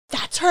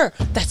her.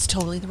 That's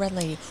totally the red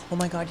lady. Oh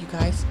my God, you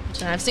guys.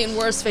 And I've seen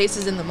worse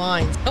faces in the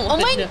mines. Oh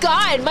my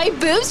God, my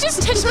boobs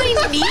just touched my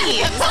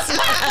knees.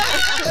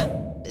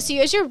 So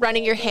as you're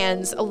running your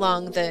hands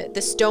along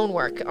the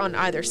stonework on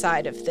either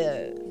side of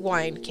the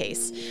wine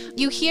case,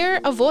 you hear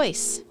a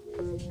voice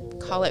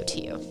call out to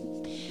you.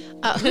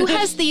 Who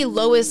has the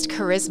lowest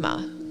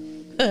charisma?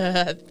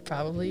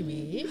 Probably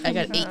me. I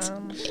got 8.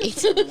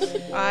 8.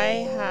 I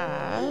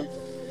have...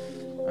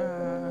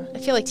 I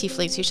feel like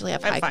tieflings usually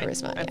have high fine.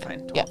 charisma. I'm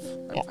fine. 12.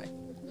 I'm fine.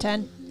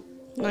 10.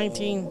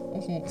 19.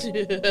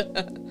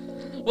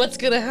 What's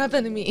going to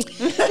happen to me?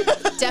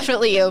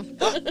 Definitely you.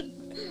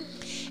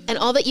 And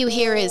all that you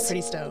hear is,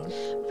 Pretty stoned.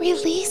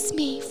 release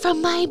me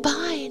from my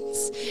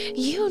bonds.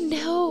 You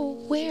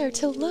know where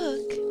to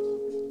look.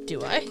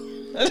 Do I?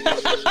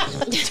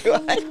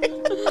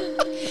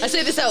 I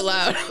say this out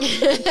loud.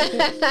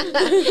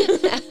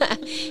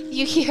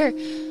 You hear,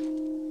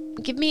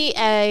 give me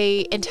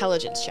a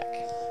intelligence check.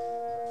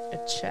 A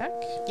check?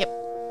 Yep.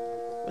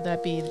 Would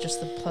that be just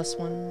the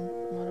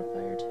 +1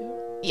 modifier too?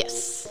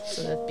 Yes.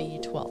 So that'd be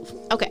 12.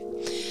 Okay.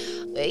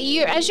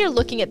 As you're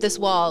looking at this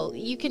wall,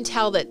 you can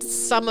tell that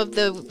some of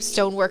the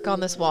stonework on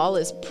this wall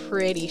is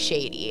pretty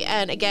shady.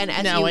 And again,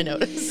 as I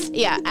notice.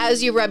 Yeah,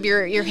 as you rub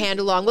your hand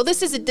along. Well,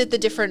 this is the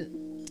different.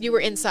 You were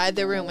inside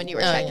the room when you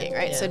were checking,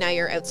 right? yeah. So now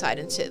you're outside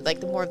into like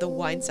the more of the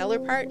wine cellar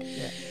part.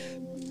 Yeah.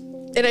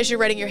 And as you're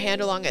running your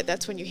hand along it,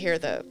 that's when you hear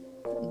the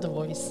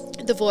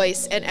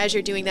voice. And as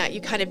you're doing that,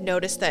 you kind of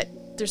notice that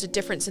there's a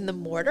difference in the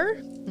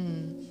mortar.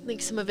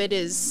 Like some of it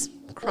is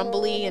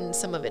crumbly and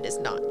some of it is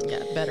not.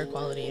 Yeah, better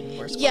quality and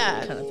worse quality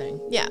Yeah. kind of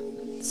thing. Yeah.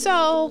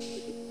 So,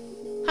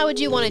 how would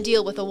you want to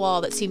deal with a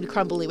wall that seemed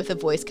crumbly with a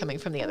voice coming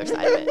from the other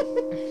side of it?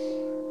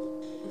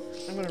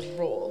 I'm going to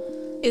roll.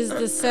 Is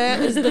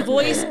the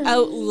voice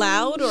out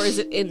loud or is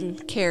it in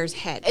Care's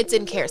head? It's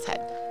in Care's head.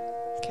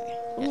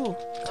 Okay. Ooh.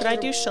 Could I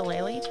do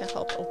shillelagh to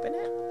help open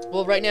it?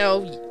 Well, right now,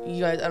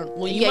 you guys,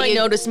 you Yeah, might you-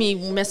 notice me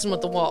messing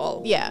with the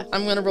wall. Yeah.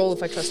 I'm going to roll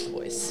if I trust the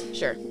voice.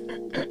 Sure.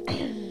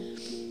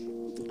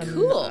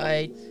 Cool.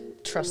 I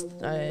trust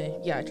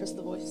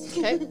the voice.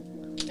 Okay.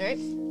 All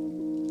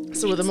right.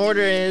 So what the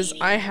mortar is,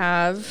 I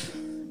have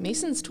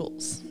mason's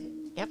tools.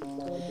 Yep.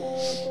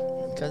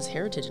 Because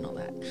heritage and all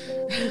that.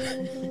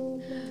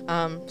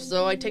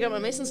 So I take out my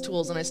mason's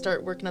tools and I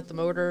start working at the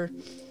mortar.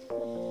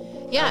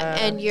 Yeah,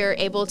 and you're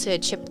able to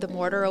chip the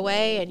mortar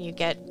away and you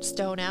get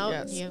stone out.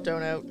 Yeah, You-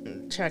 stone out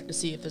and check to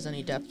see if there's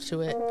any depth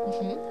to it.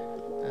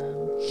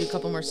 Do a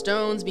couple more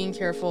stones, being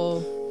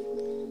careful.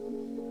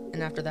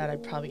 And after that,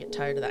 I'd probably get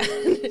tired of that.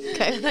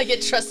 Okay. And I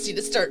get Trusty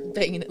to start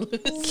banging it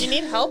loose. Do you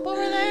need help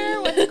over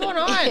there? What's going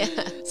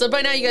on? So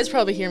by now, you guys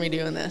probably hear me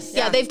doing this.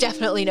 Yeah, they've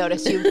definitely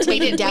noticed you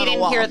taking down we a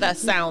didn't wall. hear the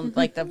sound,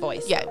 like the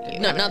voice. Yeah.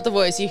 No, not the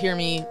voice. You hear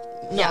me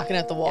knocking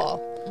at the wall.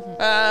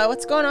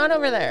 What's going on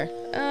over there?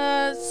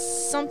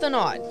 Something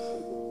odd.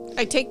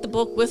 I take the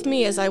book with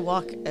me as I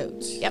walk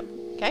out. Yep.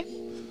 Okay.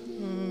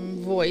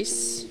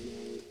 Voice.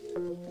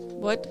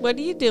 What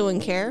are you doing,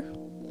 Care?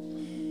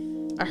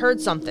 I heard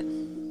something.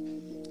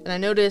 And I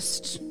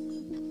noticed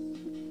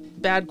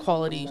bad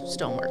quality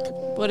stonework.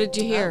 What did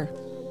you hear?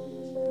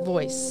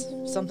 Voice.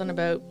 Something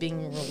about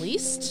being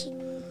released.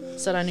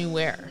 Said I knew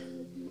where.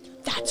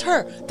 That's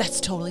her.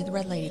 That's totally the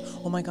red lady.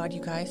 Oh my God,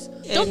 you guys.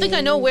 Don't think I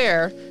know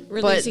where.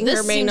 Releasing but her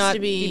this may seems not, to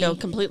be,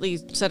 completely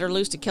set her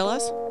loose to kill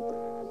us.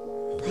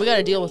 We got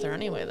to deal with her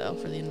anyway, though,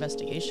 for the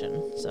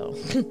investigation. So,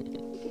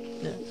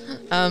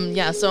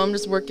 yeah. So I'm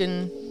just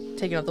working,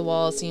 taking out the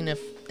wall, seeing if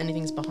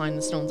anything's behind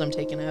the stones I'm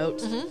taking out.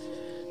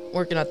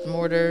 Working at the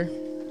mortar.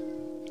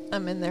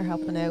 I'm in there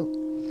helping out.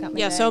 Got my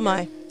Yeah, so am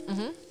I.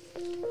 Mm-hmm.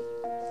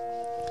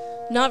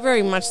 Not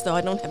very much, though.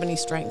 I don't have any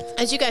strength.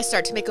 As you guys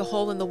start to make a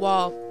hole in the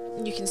wall,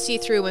 you can see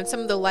through, and some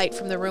of the light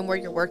from the room where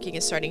you're working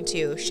is starting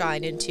to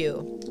shine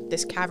into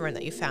this cavern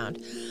that you found.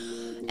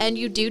 And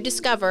you do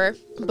discover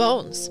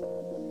bones.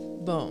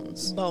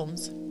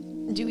 Bones.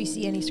 Do we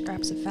see any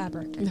scraps of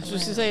fabric? I was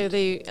just to say, are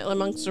they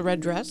amongst the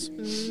red dress?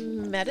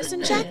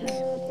 Medicine check?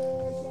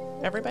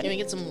 Everybody? Can we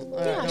get some?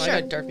 Yeah, no, sure.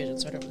 I got dark vision,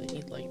 so I don't really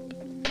need light.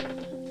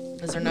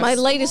 Is there enough? My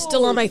light is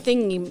still on my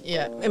thingy.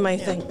 Yeah. In my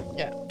thing.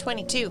 Yeah.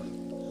 22.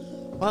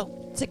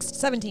 Whoa.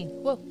 17.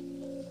 Whoa.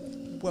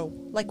 Whoa.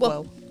 Like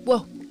Whoa. whoa.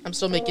 Whoa. I'm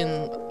still making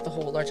the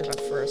hole large enough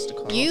for us to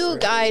call. You for.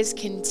 guys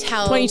can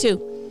tell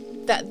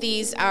 22. that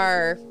these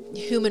are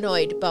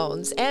humanoid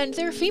bones, and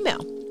they're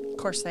female. Of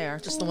course they are.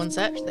 Just the one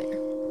set there.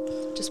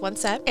 Just one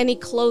set. Any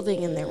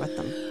clothing in there with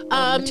them?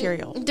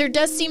 Material. There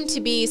does seem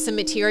to be some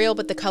material,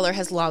 but the color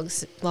has long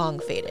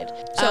faded.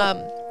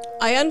 So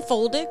I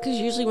unfold it because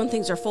usually when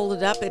things are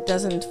folded up, it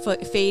doesn't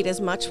fade as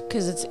much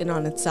because it's in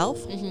on itself.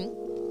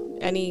 Mm-hmm.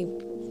 Any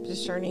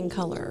discerning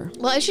color?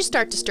 Well, as you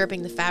start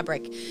disturbing the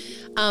fabric,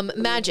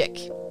 magic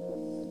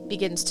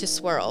begins to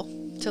swirl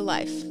to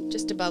life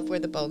just above where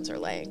the bones are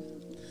laying.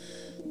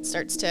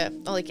 starts to,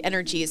 like,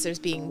 energies are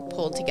being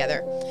pulled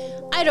together.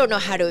 I don't know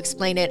how to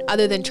explain it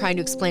other than trying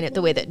to explain it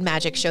the way that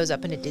magic shows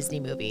up in a Disney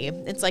movie.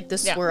 It's like the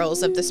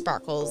swirls of the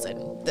sparkles and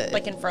the...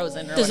 Like in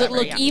Frozen or Does whatever.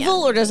 it look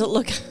evil or does it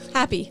look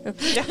happy?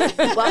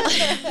 Well,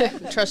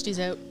 Trusty's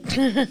out.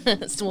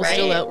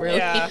 Still out, really.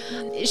 Yeah.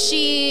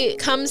 she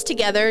comes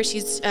together.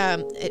 She's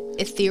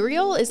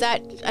ethereal. Is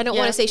that... I don't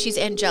want Yeah. to say she's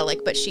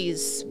angelic, but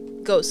she's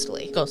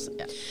ghostly. Ghost,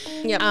 yeah.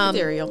 Yep,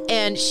 ethereal.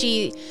 And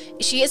she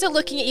isn't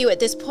looking at you at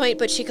this point,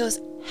 but she goes,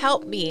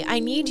 help me. I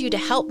need you to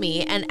help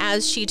me. And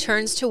as she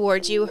turns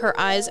towards you, her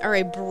eyes are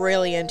a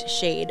brilliant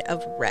shade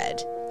of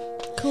red.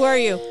 Who are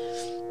you?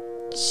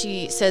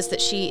 She says that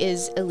she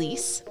is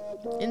Elise.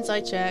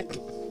 Insight check.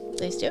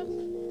 Please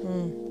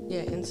do.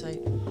 Yeah, insight.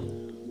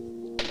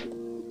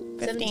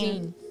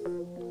 17.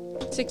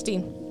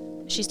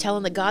 16. She's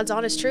telling the God's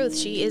honest truth.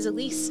 She is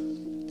Elise.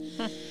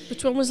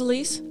 Which one was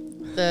Elise?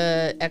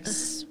 The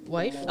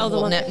ex-wife. Oh, the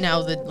well, one-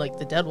 now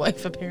the dead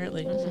wife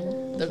apparently.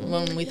 The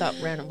one we thought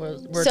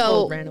we're So-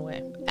 told ran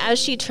away. As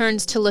she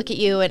turns to look at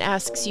you and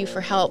asks you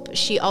for help,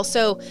 she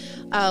also,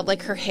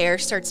 like, her hair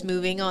starts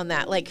moving on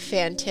that, like,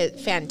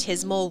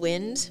 phantasmal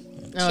wind.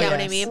 Oh, You know what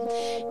I yes. mean?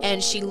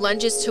 And she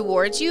lunges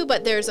towards you,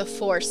 but there's a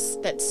force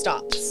that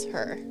stops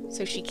her,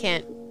 so she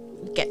can't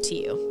get to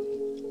you.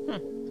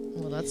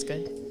 Well, that's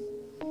good.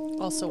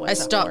 Also, I what's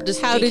that stopped. for?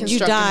 Just How did you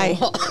die? deconstructing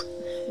the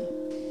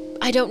wall.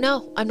 I don't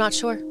know. I'm not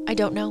sure. I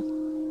don't know.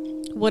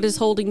 What is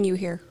holding you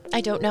here?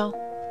 I don't know.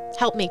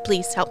 Help me,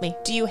 please. Help me.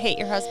 Do you hate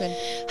your husband?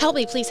 Help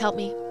me, please. Help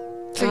me.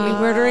 Are you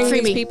murdering Free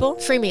these me. people?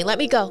 Free me. Let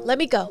me go. Let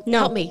me go. No.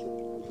 Help me.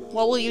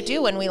 What will you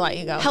do when we let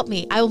you go? Help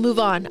me. I will move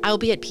on. I will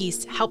be at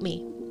peace. Help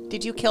me.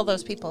 Did you kill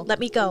those people? Let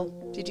me go.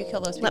 Did you kill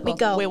those people? Let me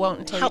go. We won't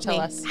until Help you tell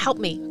me. us. Help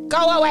me. Go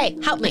away.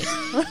 Help me.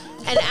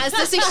 And as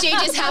this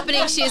exchange is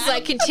happening, she's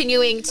like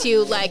continuing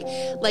to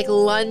like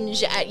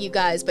lunge at you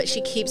guys, but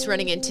she keeps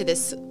running into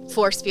this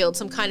force field,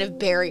 some kind of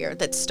barrier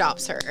that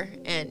stops her,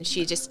 and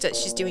she's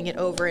doing it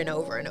over and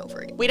over and over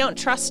again. We don't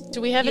trust. Do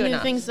we have you any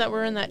enough. things that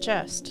were in that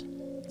chest?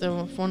 The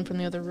one from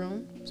the other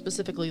room,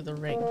 specifically the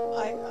ring.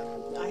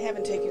 I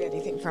haven't taken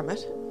anything from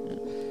it.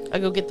 I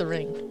go get the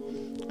ring,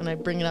 and I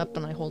bring it up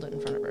and I hold it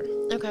in front of her.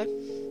 Okay.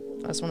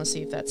 I just want to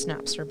see if that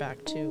snaps her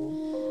back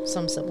to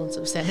some semblance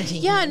of sanity.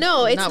 Yeah,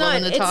 no, it's not.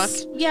 willing to talk.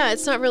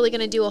 It's not really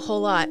going to do a whole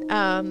lot.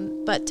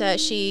 But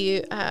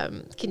she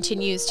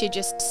continues to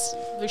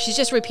she's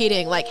just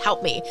repeating like,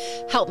 "Help me,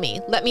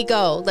 let me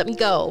go,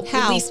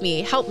 How? release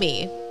me, help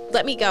me,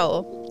 let me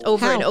go,"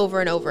 over How? and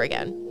over and over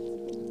again.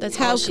 That's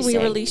How all can she's we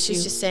saying. release She's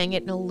you? just saying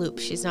it in a loop.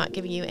 She's not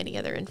giving you any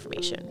other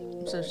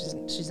information. So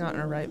she's not in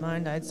her right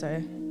mind, I'd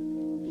say.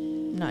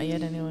 Not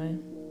yet, anyway.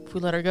 If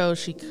we let her go,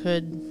 she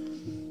could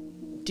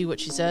do what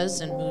she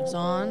says and moves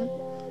on,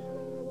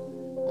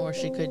 or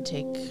she could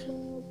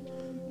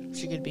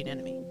be an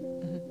enemy.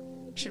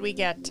 Should we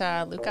get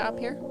Luca up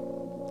here?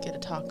 Get a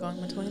talk going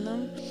between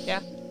them. Yeah.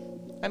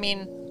 I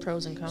mean,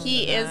 Pros and cons.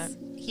 he's of that.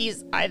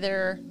 he's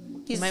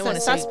might a wanna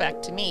say-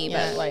 suspect to me,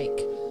 Yeah. but like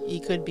He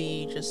could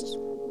be just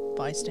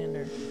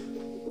bystander.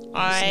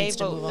 I needs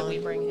to vote move that on. we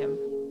bring him.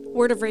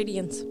 Word of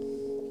Radiance.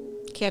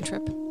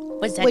 Cantrip.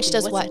 Which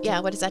does what?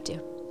 Yeah, what does that do?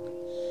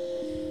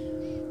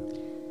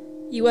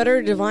 You utter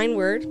a divine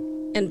word,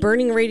 and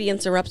burning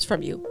radiance erupts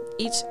from you.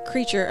 Each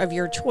creature of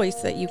your choice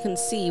that you can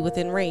see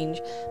within range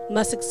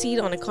must succeed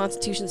on a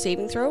Constitution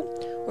saving throw,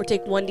 or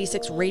take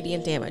 1d6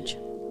 radiant damage.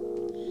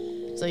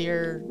 So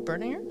you're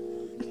burning her?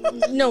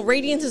 No,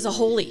 radiance is a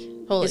holy.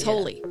 Holy, Is yeah.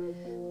 holy.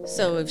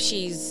 So if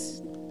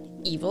she's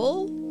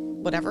evil,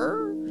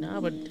 whatever. No,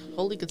 but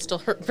holy could still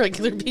hurt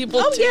regular people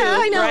Oh too. yeah,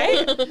 I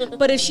know.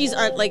 But if she's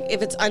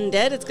if it's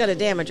undead, it's gonna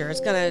damage her. It's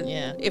gonna.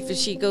 Yeah. If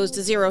she goes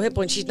to 0 hit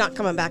points, she's not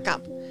coming back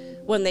up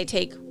when they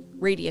take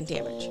radiant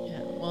damage.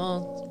 Yeah,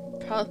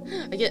 well,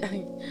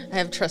 I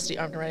have trusty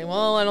armor right.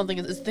 Well, I don't think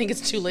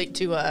it's too late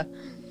to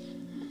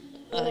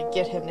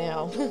get him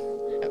now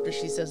after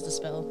she says the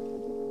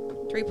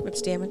spell. 3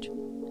 points damage.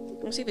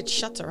 Let's see if it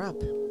shuts her up.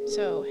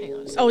 So hang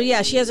on. Oh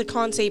yeah, she has a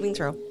con saving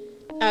throw.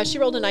 She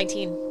rolled a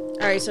 19. All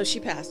right, so she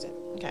passed it.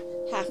 Okay.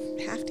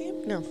 Half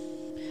damage? No.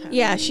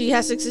 Yeah, she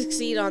has to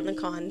succeed on the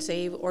con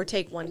save or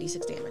take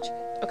 1d6 damage.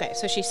 Okay,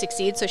 so she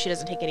succeeds, so she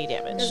doesn't take any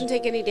damage. Doesn't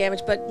take any damage,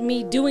 but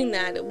me doing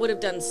that, it would have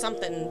done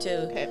something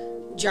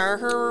to jar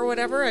her or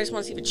whatever. I just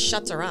want to see if it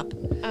shuts her up.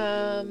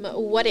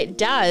 What it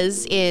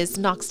does is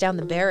knocks down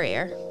the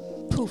barrier,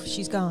 Poof,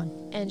 she's gone.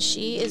 and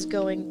she is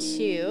going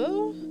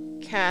to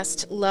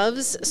cast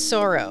Love's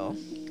Sorrow.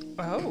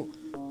 Oh.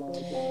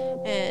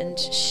 And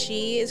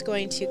she is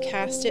going to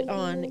cast it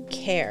on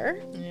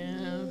Care.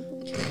 Yeah.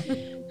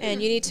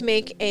 And you need to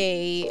make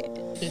a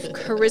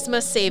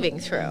charisma saving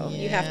throw.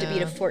 You have to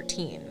beat a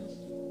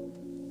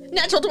 14.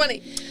 Natural 20.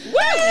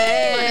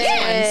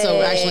 Hey.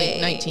 So actually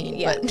 19.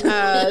 Yeah.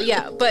 But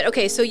Yeah. But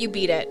okay, so you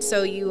beat it.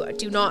 So you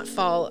do not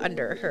fall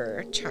under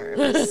her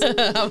charms.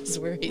 I was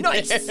worried.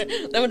 Nice.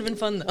 That would have been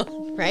fun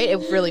though. Right? It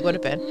really would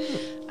have been.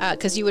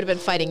 Because you would have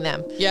been fighting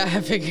them. Yeah,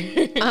 I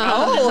figured.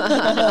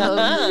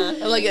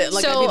 like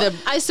So I'd be the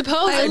I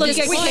suppose at look this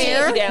at point-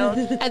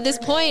 Care. at this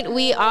point,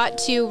 we ought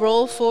to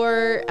roll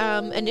for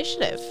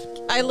initiative.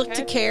 I look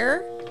to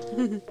Care.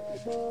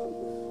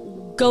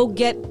 Go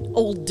get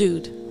old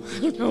dude.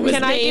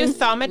 Can I do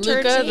thaumaturgy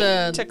Luca,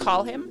 the- to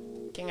call him?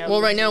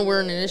 well, right now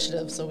we're in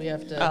initiative, so we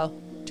have to. Oh,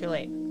 too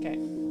late. Okay.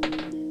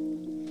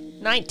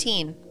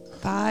 19.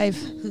 5.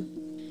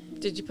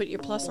 Did you put your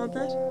plus on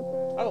that?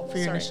 Oh, your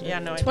sorry. initiative. Yeah,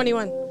 no, I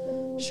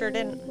 21. sure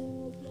didn't.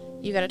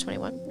 You got a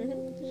 21?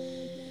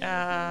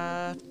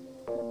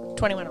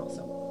 21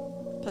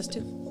 also. Plus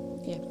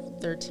 2. Yeah,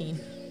 13.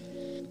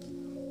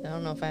 I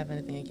don't know if I have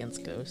anything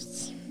against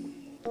ghosts.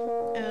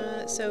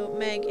 So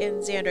Meg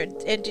and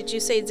Xandra. And did you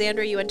say,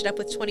 Xandra, you ended up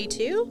with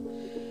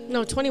 22?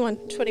 No, 21.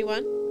 21?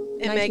 And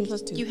 19 Meg,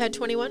 plus 2. you had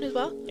 21 as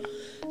well?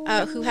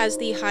 Yeah. Who has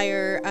the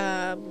higher,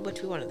 what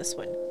do we want on this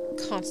one?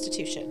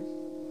 Constitution.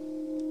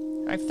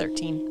 I have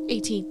 13.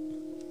 18.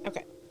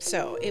 Okay.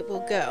 So it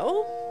will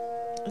go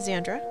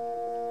Xandra,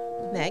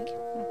 Meg,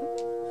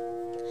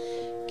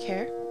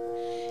 Care,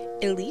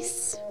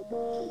 Elise,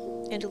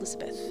 and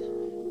Elizabeth.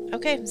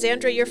 Okay,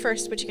 Xandra, you're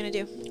first. What you gonna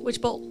do? Which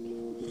bolt?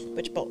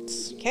 Which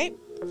bolts? Okay.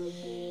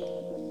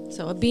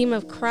 So a beam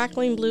of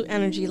crackling blue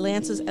energy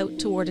lances out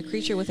toward a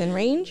creature within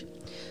range,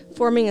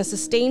 forming a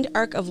sustained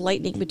arc of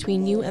lightning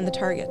between you and the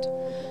target.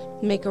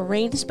 Make a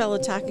ranged spell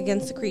attack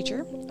against the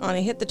creature. On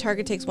a hit, the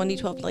target takes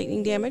 1d12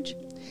 lightning damage.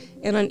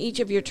 And on each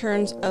of your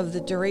turns of the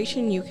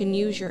duration, you can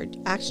use your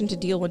action to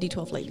deal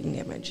 1d12 lightning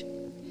damage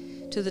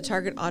to the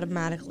target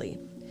automatically.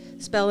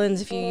 Spell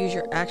ends if you use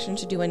your action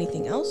to do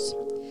anything else.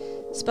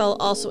 Spell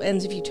also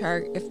ends if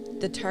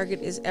the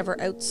target is ever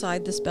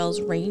outside the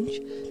spell's range,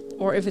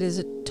 or if it is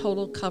a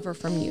total cover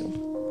from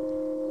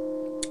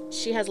you.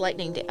 She has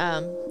lightning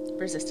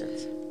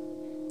resistance.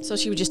 So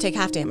she would just take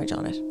half damage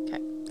on it. Okay.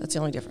 That's the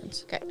only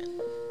difference. Okay.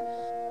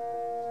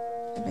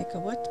 Make a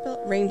what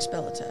spell? Range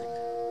spell attack.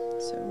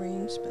 So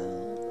range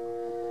spell.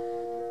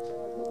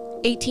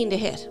 18 to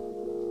hit.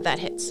 That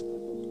hits.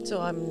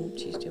 So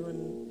she's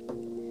doing.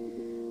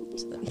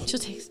 So that she'll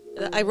take.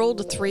 I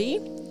rolled a 3.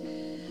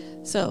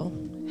 So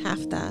half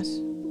that.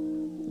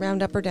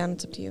 Round up or down,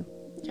 it's up to you.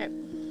 Okay.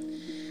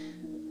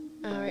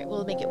 All right,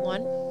 we'll make it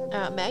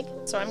 1. Meg?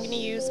 So I'm going to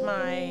use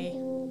my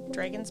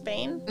Dragon's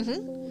Bane.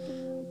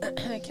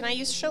 Mm-hmm. Can I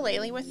use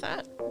Shillelagh with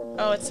that?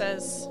 Oh, it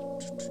says,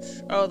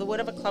 the wood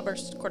of a club or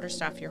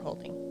quarterstaff you're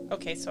holding.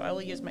 Okay, so I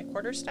will use my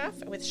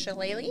quarterstaff with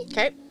Shillelagh.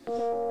 Okay.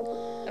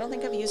 I don't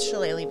think I've used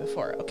Shillelagh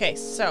before. Okay,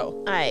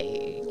 so.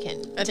 I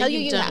can I tell think you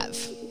you've you done have.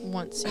 it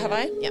once. Have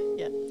I? Yep.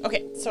 Yeah.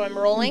 Okay, so I'm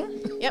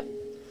rolling. Yep.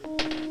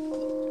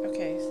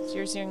 Okay, so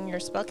you're using your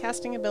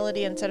spellcasting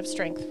ability instead of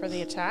strength for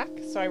the attack.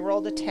 So I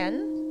rolled a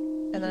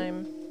 10, and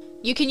I'm.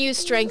 You can use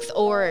strength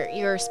or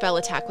your spell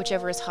attack,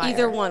 whichever is higher.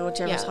 Either one,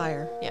 whichever's Yeah.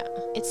 higher. Yeah.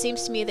 It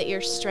seems to me that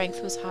your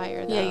strength was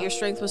higher, though. Yeah, your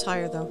strength was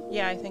higher though.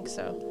 Yeah, I think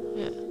so.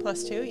 Yeah.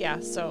 Plus 2, yeah,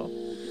 so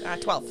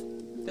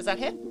 12. Does that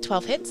hit?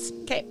 12 hits.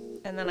 Okay,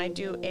 and then I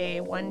do a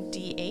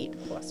 1d8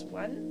 plus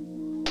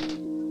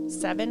 1.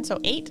 7, so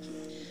 8.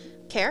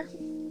 Care.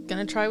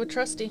 Gonna try with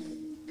Trusty.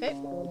 Okay.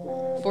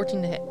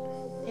 14 to hit.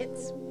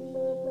 Hits.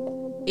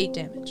 8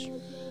 damage.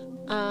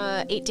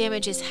 8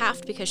 damage is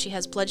halved because she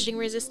has bludgeoning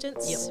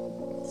resistance. Yep.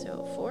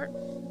 So 4.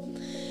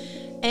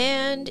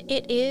 And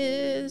it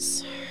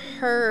is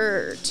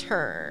her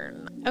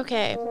turn.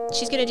 Okay.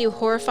 She's going to do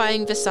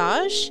Horrifying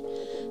Visage.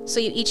 So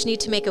you each need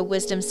to make a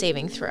wisdom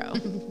saving throw.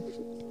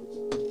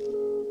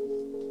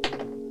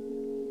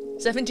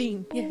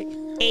 17. Yay.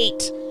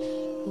 8.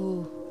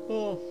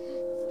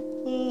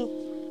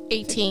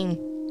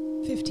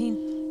 18.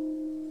 15.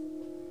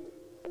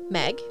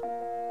 Meg,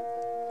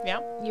 Yeah.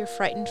 you're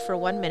frightened for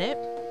 1 minute.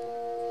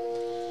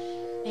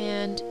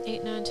 And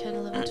 8, 9, 10,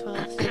 11,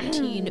 12,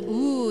 13.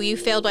 Ooh, you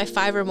failed by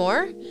 5 or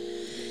more.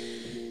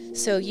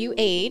 So you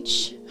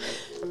age.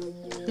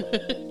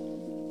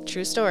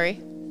 True story.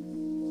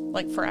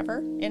 Like forever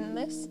in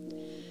this?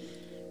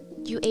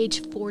 You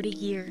age 40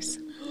 years.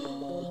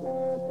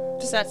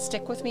 Does that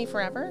stick with me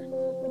forever?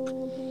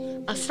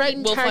 A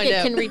frightened We'll target find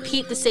out. can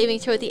repeat the saving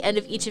throw at the end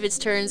of each of its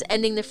turns,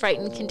 ending the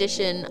frightened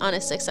condition on a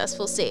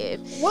successful save.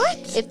 What?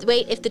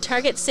 If the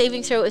target's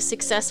saving throw is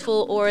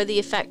successful or the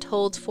effect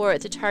holds for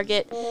it, the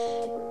target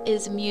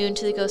is immune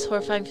to the ghost's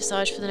horrifying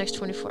visage for the next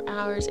 24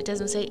 hours. It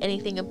doesn't say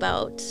anything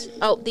about...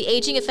 Oh, the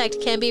aging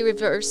effect can be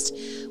reversed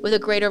with a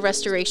greater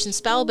restoration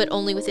spell, but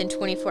only within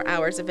 24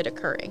 hours of it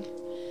occurring.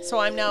 So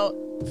I'm now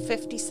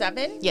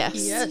 57? Yes.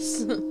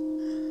 Yes.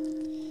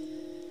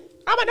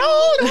 I'm an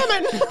old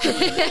woman!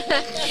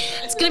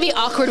 It's going to be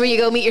awkward when you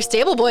go meet your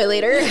stable boy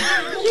later.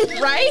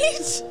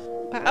 Right?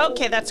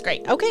 Okay, that's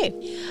great. Okay.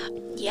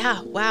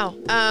 Yeah, wow.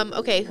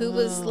 Okay, who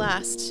was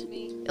last?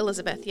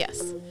 Elizabeth,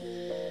 yes.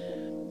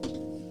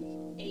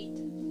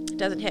 8.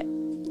 Doesn't hit.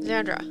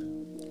 Xandra.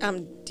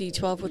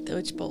 D12 with the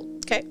witch bolt.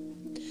 Okay.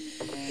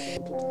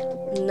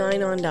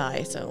 9 on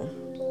die, so.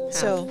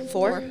 So half.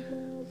 4.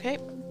 Okay.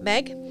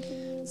 Meg?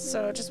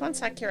 So just one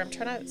sec here. I'm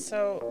trying to.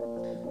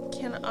 So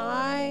can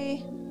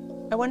I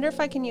wonder if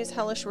I can use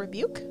Hellish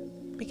Rebuke,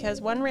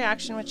 because one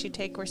reaction which you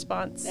take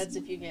response if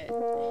you get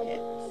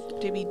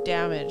hit. to be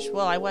damaged.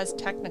 Well, I was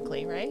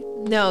technically right.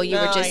 No, you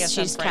No, were I just guess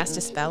she I'm just cast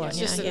a frightened. spell Yeah, on It's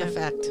you. just an Yeah.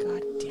 effect.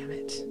 God damn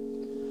it.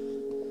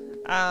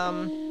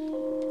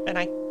 And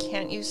I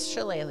can't use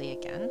Shillelagh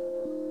again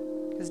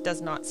because it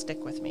does not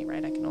stick with me,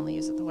 right? I can only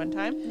use it the one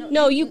time.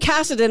 No, you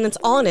cast it and it's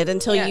on it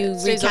until you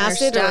stays on your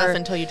recast it. staff Or,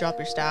 until you drop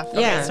your staff. Yeah.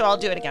 Okay, so I'll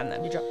do it again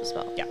then. You drop the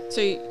spell. Yeah. so,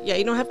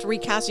 you don't have to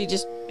recast it. You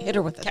just hit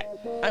her with it. Okay,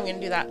 I'm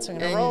gonna do that. So I'm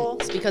gonna And roll.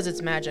 it's because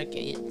it's magic,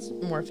 it's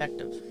more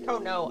effective. Oh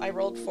no, I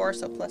rolled 4,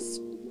 so plus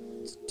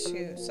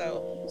 2,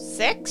 so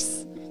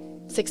 6.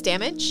 6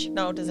 damage?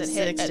 No, does it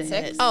hit 6 at to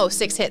 6? hit. Oh,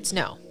 6 hits.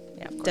 No.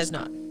 Yeah, of course Does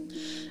not.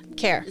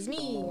 Care. It's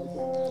me.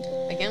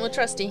 Again with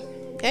Trusty.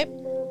 Okay.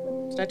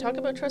 Did I talk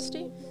about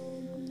Trusty?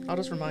 I'll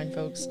just remind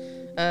folks.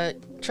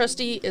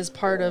 Trusty is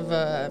part of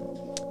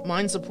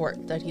mine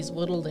support that he's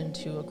whittled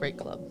into a great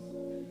club.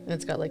 And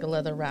it's got like a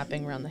leather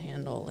wrapping around the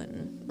handle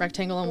and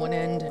rectangle on one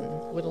end and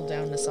whittled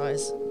down to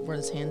size where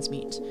his hands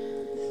meet.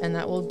 And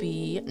that will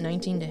be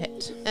 19 to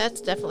hit.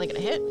 That's definitely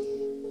going to hit.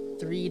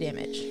 3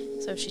 damage.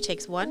 So she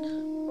takes 1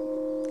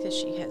 because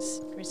she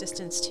has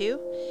resistance 2.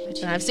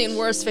 And I've seen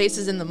worse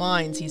faces in the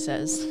mines, he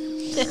says.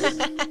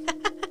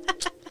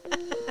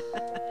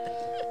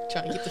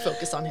 Trying to keep the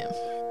focus on him.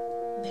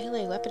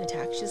 Melee weapon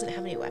attack. She doesn't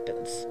have any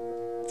weapons.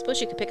 I suppose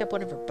she could pick up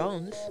one of her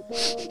bones.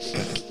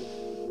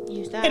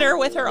 Use that. Hit her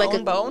with her Like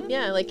own bone?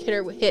 Yeah, like hit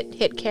her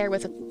hit Care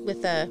with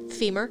a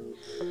femur.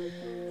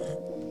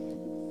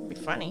 Be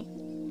funny.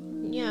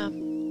 Yeah.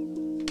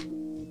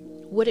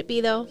 Would it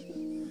be though?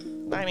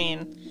 I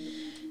mean,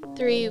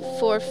 3,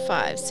 4,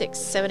 5, 6,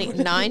 7, 8,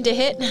 9 to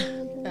hit.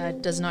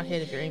 Does not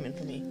hit if you're aiming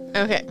for me.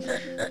 Okay.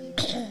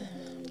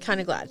 Kind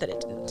of glad that it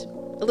didn't.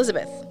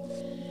 Elizabeth.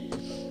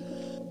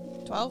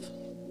 12.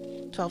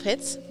 12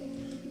 hits.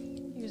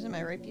 Using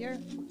my rapier.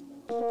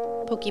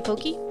 Pokey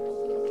pokey.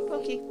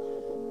 Pokey.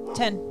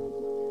 10.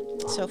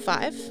 So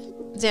 5.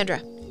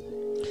 Xandra.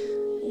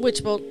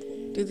 Which bolt?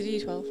 Do the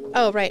d12.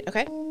 Oh, right.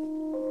 Okay.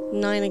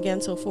 9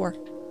 again, so 4.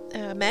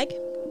 Meg.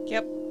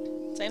 yep,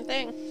 same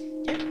thing.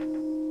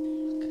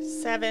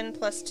 7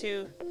 plus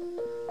 2.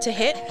 To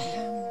hit.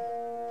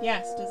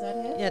 Yes, does that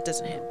hit? Yeah, it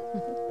doesn't hit.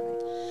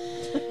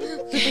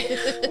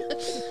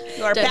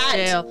 You are Death bad.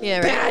 jail. Yeah,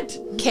 right.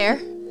 Bad. Care.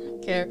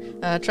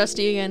 Care.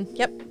 Trusty again.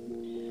 Yep.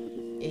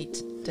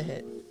 8 to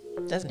hit.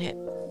 Doesn't hit.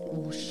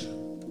 Whoosh.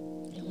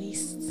 At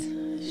least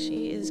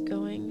she is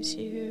going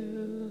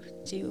to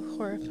do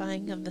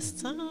horrifying of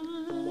visage.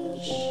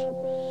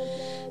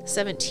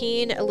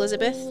 17.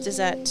 Elizabeth, does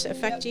that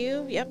affect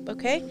you? Yep.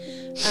 Okay.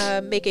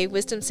 Make a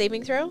wisdom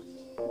saving throw.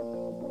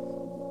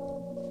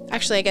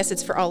 Actually, I guess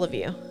it's for all of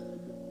you.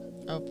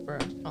 Oh, for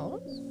all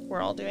of us?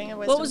 We're all doing a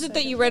wisdom What was it that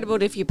saving. you read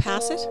about if you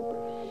pass it?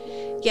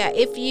 Yeah,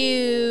 if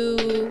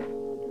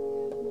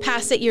you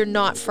pass it, you're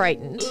not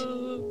frightened.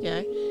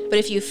 Yeah. But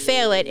if you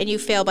fail it and you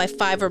fail by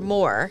 5 or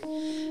more,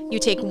 you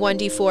take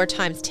 1d4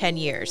 times 10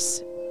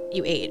 years.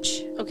 You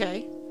age.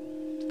 Okay.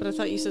 But I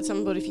thought you said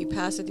something about if you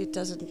pass it, it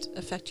doesn't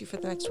affect you for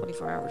the next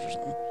 24 hours or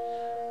something.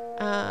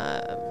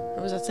 Or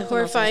was that The something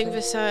horrifying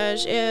else I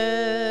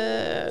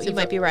visage. You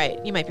might be right.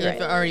 You might be Yeah, if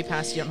it right. already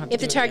passed, you don't have to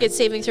If the do it target again.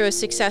 saving throw is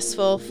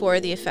successful for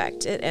the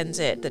effect, it ends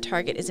it. The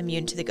target is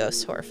immune to the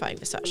ghost's horrifying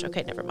visage.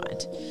 Okay, never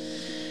mind.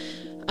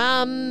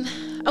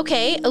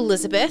 Okay,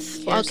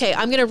 Elizabeth. Here's- Okay,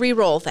 I'm gonna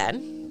re-roll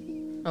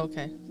then.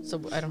 Okay,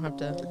 so I don't have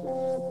to.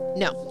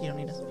 No, You don't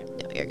need to. Okay.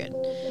 no, you're good.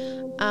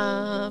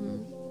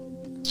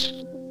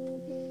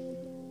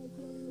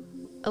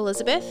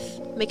 Elizabeth,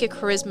 make a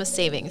charisma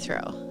saving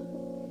throw.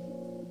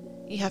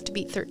 You have to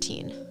beat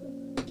 13.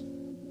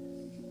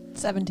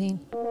 17.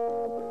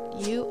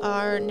 You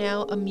are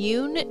now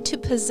immune to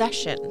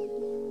possession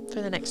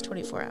for the next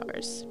 24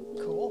 hours.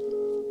 Cool.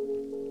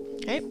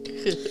 Okay.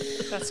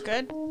 That's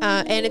good.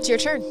 And it's your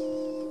turn.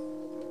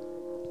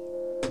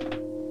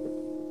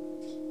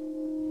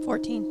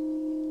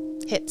 14.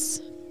 Hits.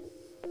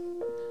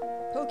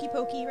 Pokey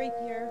pokey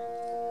rapier.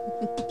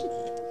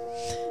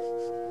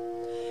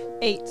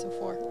 8, so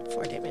 4.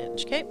 4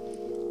 damage. Okay.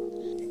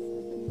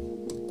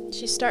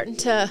 She's starting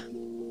to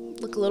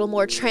look a little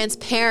more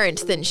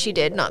transparent than she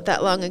did not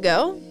that long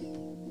ago.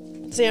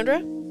 Xandra?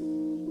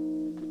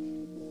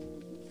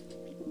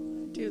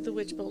 Do the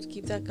witch bolt.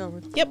 Keep that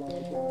going. Yep.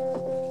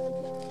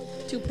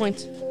 2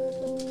 points.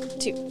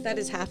 2. That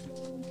is half.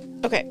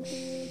 Okay.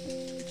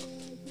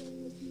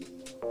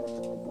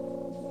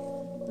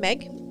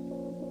 Meg?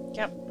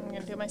 Yep, I'm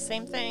going to do my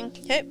same thing.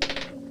 Okay.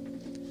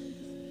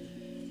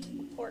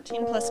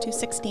 14 plus 2,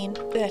 16.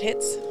 That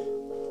hits.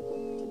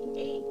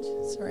 8.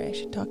 Sorry, I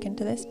should talk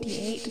into this.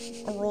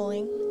 D8.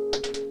 Rolling.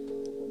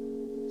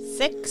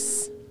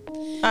 6.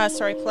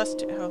 Sorry, plus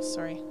 2. Oh,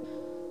 sorry.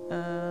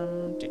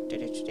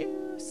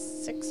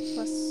 6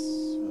 plus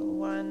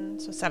 1,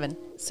 so 7.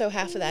 So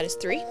half of that is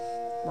 3.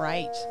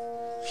 Right.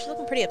 She's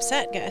looking pretty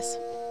upset, guys.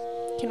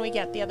 Can we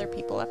get the other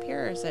people up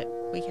here, or is it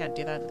we can't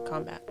do that in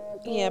combat?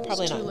 Yeah,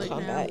 probably It's not too in late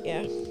combat.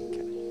 Yeah.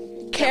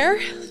 Care?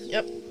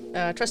 Yep.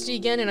 Trusty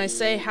again, and I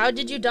say, "How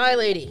did you die,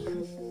 lady?"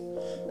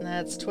 And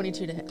that's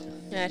 22 to hit.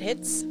 That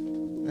hits.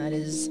 That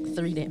is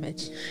 3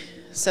 damage.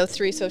 So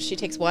 3. So she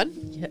takes 1.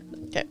 Yeah.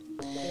 Okay.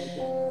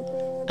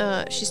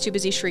 She's too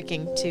busy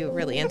shrieking to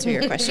really answer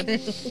your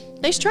question.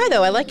 Nice try,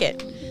 though. I like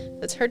it.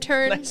 That's her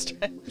turn. Nice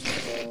try.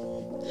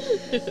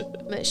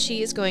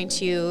 She is going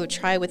to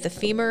try with the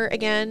femur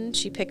again.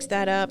 She picks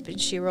that up and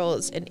she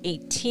rolls an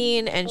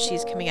 18, and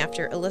she's coming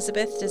after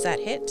Elizabeth. Does that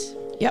hit?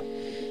 Yep.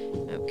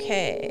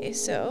 Okay,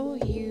 so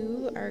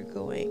you are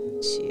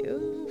going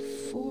to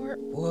 4.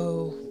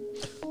 Whoa.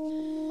 I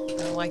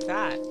don't like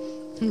that.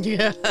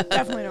 Yeah.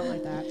 Definitely don't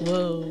like that.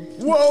 Whoa.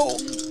 Whoa!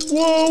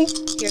 Whoa!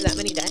 Hear that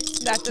many dice?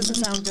 That doesn't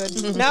sound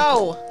good.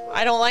 No,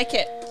 I don't like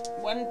it.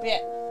 One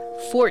bit.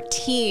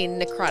 14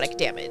 necrotic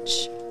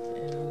damage.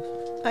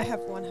 I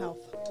have 1 health.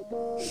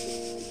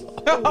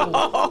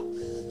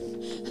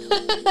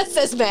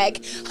 Says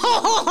Meg.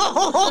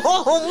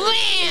 Oh,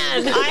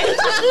 man!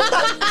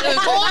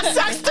 Oh, it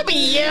sucks to be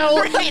you.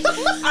 Right.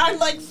 I'm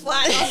like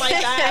flat on my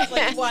back.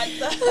 Like, what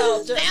the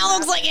hell? Just That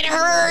looks like it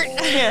hurt.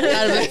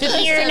 Out of a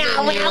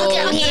 57-year-old,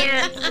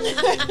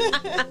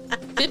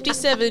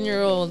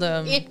 57-year-old,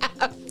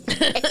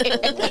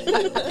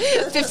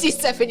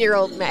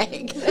 57-year-old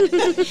Meg.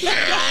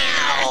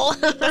 Ow!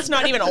 That's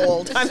not even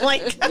old. I'm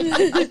like,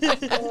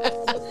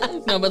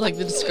 no, but like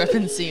the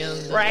discrepancy on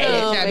the Right.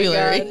 Oh my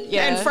vocabulary.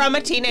 Yeah. and from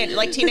a teenage,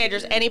 like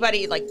teenagers,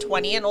 anybody like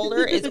 20 and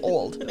older is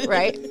old.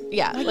 Right?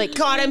 Yeah. Like,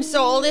 God, I'm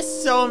so old.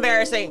 It's so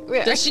embarrassing.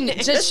 yeah. Does she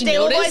This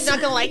notice? boy's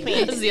not gonna like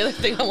me. That's the other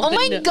thing I Oh want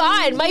my to know.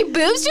 god, my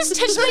boobs just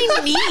touched my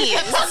knees.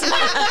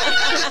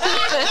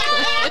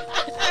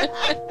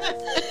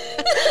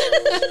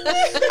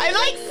 I'm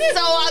like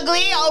so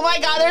ugly. Oh my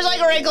God, there's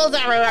like wrinkles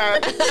everywhere.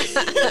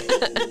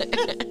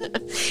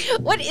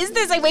 What is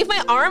this? I wave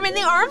my arm and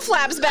the arm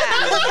flaps back.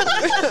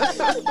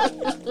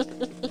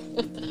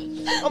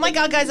 Oh my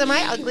God, guys, am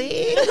I ugly?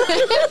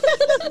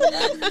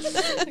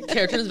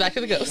 Character turns back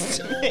to the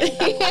ghost.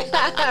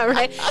 Yeah,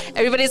 right.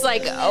 Everybody's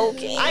like,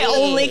 okay. I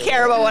only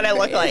care about what I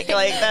look like.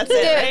 Like that's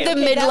it. Right? The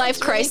midlife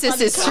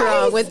crisis is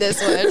strong with this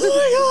one.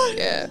 Oh my God.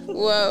 Yeah.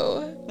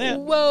 Whoa. Yeah.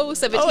 Whoa.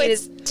 17 Oh,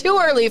 is too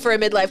early for a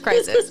midlife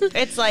crisis.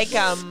 It's like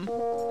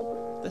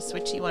the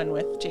switchy one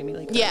with Jamie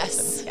Lee Curtis.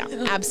 Yes. Yeah.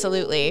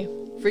 Absolutely.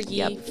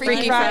 Freaky.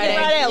 Freaky Friday.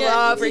 I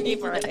love Freaky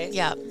Friday.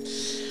 Yeah.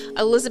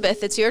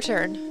 Elizabeth, it's your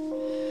turn.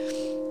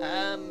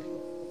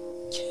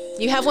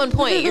 You have 1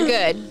 point. You're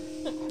good.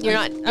 You're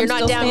not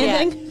still down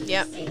standing?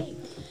 yet. Yep.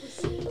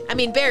 I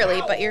mean,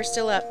 barely, but you're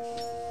still up.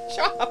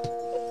 Shop.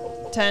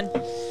 10.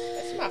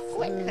 That's my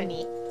foot,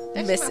 honey.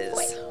 That's Misses.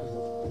 my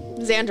foot.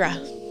 Xandra.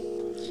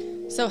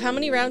 So how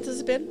many rounds has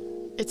it been?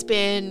 It's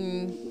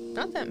been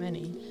Not that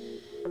many.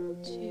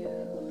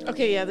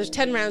 Okay, yeah, there's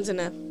 10 rounds in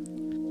a... I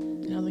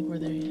don't think we're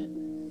there yet.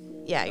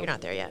 Yeah, you're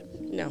not there yet.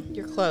 No.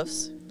 You're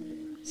close.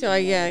 So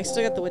I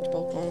still got the witch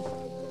bolt going.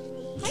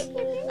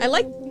 I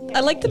like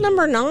the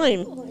number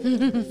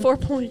 9. 4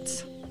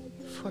 points.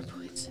 4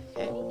 points.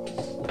 Okay.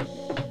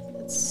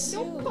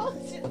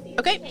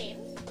 Okay.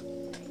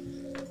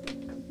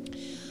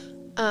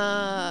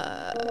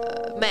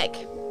 Meg.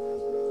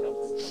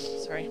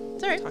 Sorry.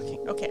 Sorry. Talking.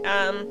 Okay.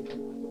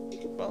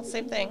 Well,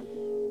 same thing.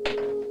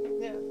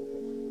 Yeah.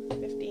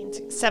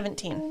 15,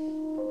 17.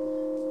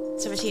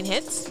 17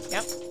 hits.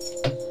 Yep.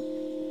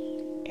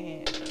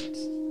 And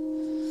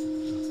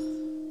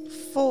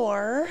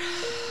 4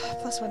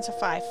 plus 1, so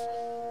 5.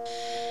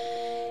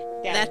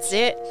 Yeah. That's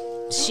it.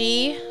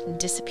 She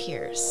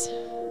disappears.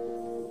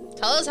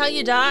 Tell us how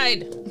you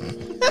died.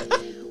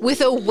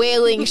 With a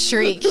wailing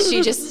shriek,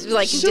 she just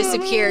like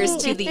disappears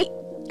to the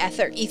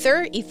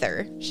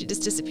ether. She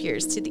just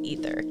disappears to the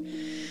ether.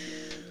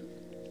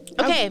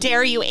 Okay. How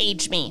dare you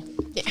age me?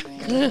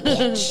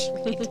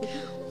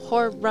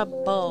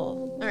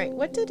 Horrible. All right.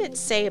 What did it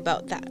say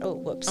about that? Oh,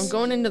 whoops. I'm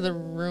going into the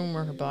room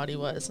where her body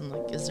was, and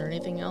like, is there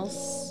anything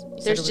else? You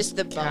said There's it was just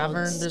the cavern.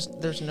 bones.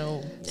 There's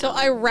no. So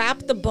I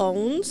wrapped the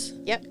bones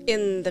Yep.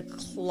 in the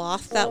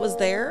cloth that was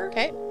there.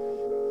 Okay.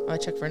 I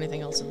check for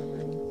anything else in the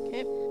room.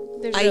 Okay.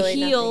 There's I really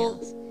heal,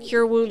 nothing else.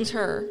 cure wounds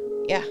her,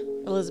 Yeah.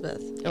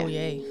 Elizabeth. Oh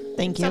yay!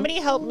 Thank you. Somebody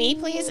help me,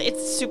 please.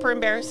 It's super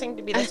embarrassing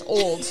to be this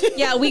old.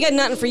 Yeah, we got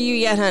nothing for you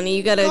yet, honey.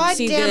 You gotta God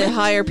see damn the it.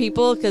 higher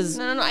people, because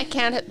No, I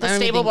can't. The I don't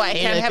stable even boy, I think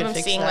can't Kayla have could him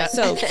fix seeing that. like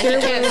so I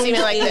cure can't see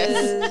me like wounds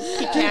this.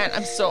 is- I can't.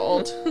 I'm so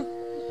old.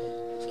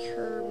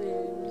 Cure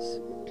wounds.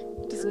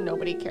 Does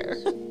nobody care?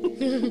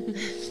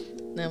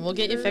 No, we'll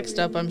get you fixed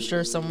up. I'm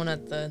sure someone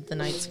at the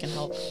Knights can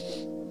help.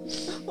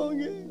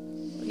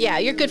 Yeah,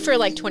 you're good for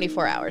like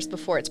 24 hours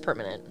before it's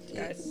permanent.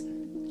 Guys,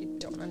 you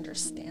don't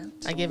understand.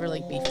 I gave her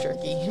like beef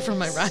jerky for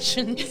my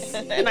rations.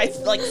 And I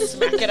like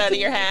smack it out of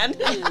your hand.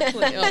 I Like,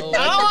 oh, don't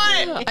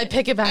want it. I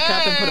pick it back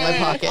up and put it in my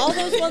pocket. All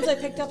those ones I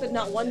picked up at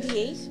not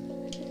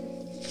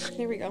 1d8.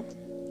 Here we go.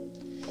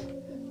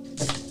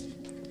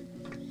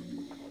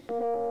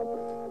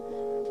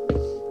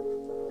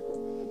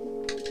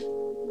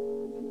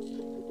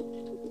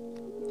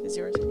 Is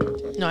yours?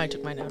 No, I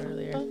took mine out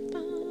earlier.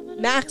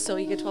 Max, so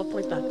you get 12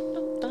 points back.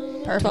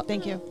 Perfect.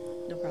 Thank you.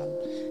 No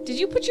problem. Did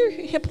you put your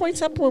hit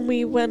points up when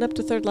we went up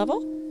to 3rd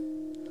level?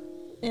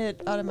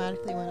 It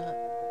automatically went up.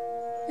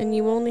 And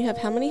you only have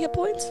how many hit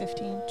points?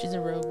 15. She's a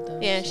rogue, though.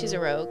 Yeah, so- she's a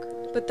rogue.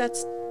 But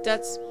that's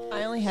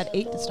I only had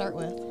 8 to start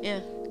with. Yeah.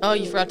 Oh,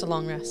 you forgot to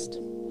long rest.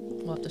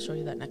 We'll have to show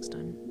you that next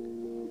time.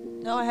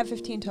 No, I have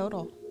 15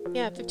 total.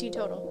 Yeah, 15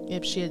 total.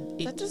 Yep, she had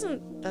 8. that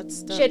doesn't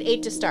that's the, She had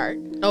 8 to start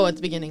Oh, at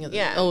the beginning of the...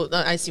 Yeah. Oh,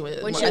 I see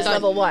what... when I she was thought-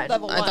 level 1.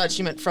 Level I 1. thought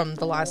she meant from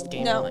the last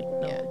game. No. Like,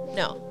 no. Yeah.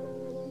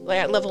 No. Like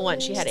at level 1,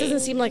 she had this 8. doesn't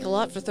seem like a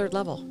lot for 3rd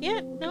level.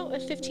 Yeah, no,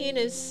 at 15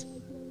 is...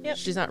 Yep.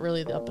 She's not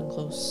really the up and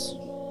close.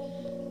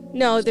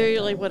 No,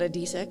 they're like what, a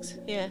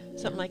D6? Yeah,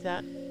 something like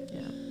that.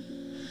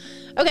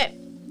 Yeah. Okay.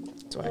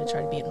 That's why I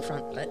try to be in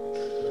front, but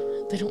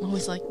they don't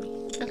always like me.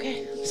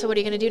 Okay. So what are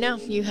you going to do now?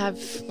 You have...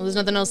 Well, there's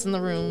nothing else in the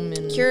room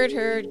and... Cured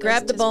her,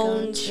 grabbed the is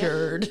gone. bones.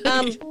 Cured.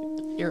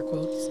 Air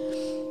quotes.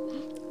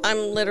 I'm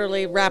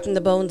literally wrapping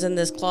the bones in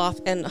this cloth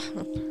and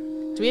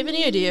Do we have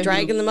any idea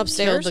dragging who them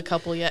upstairs. killed the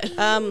couple yet?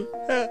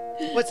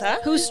 What's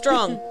that? Who's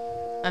strong?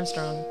 I'm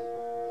strong.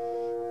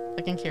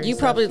 I can carry You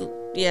stuff. probably,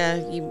 yeah,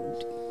 you.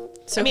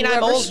 So I mean, I'm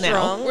whoever's old now.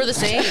 strong- We're the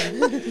same.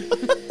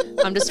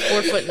 I'm just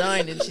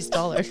 4'9" and she's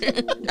taller.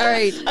 All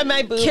right,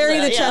 My boobs. carry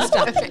the chest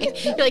up.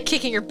 You're like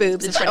kicking your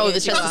boobs in front of Oh, you the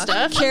as you chest of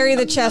walk. stuff? Carry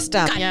the chest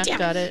up. Yeah, damn.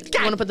 got it.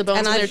 You want to put the bones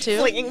And in I there too?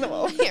 Flinging them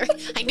over.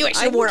 I knew I I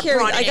should have worn a carried.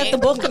 prawn I got the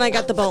book and I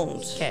got the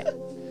bones. Okay.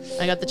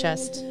 I got the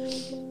chest.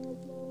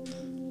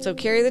 So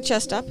carry the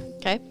chest up,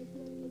 Okay.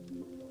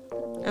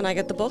 and I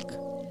got the book,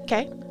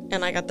 Okay.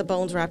 and I got the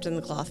bones wrapped in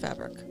the cloth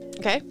fabric.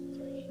 Okay.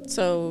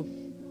 So,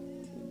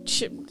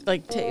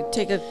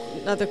 take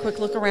another quick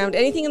look around.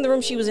 Anything in the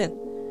room she was in?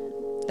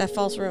 That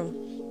false room.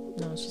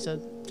 No, she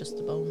said just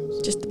the bones.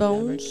 Just the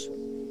bones.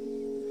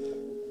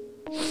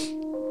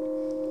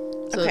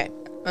 So, Okay.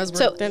 As we're,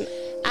 So Then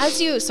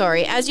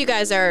as you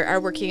guys are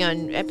working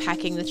on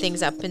packing the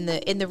things up in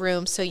the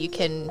room so you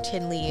can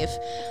leave,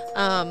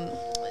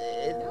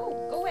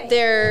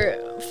 there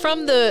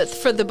from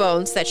the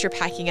bones that you're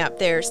packing up,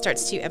 there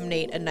starts to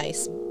emanate a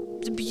nice,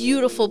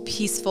 beautiful,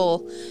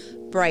 peaceful,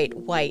 bright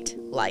white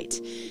light,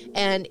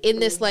 and in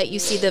this light you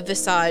see the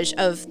visage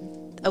of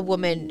a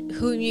woman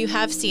whom you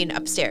have seen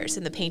upstairs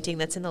in the painting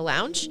that's in the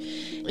lounge.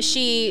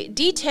 She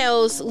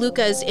details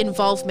Luca's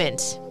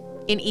involvement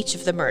in each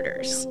of the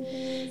murders.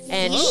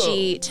 And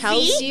she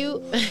tells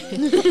you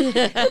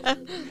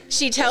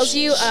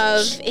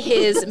of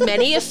his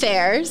many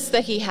affairs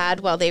that he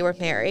had while they were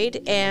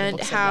married, and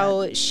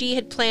how she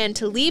had planned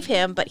to leave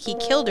him, but he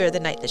killed her the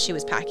night that she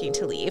was packing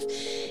to leave.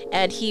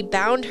 And he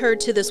bound her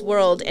to this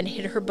world and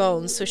hid her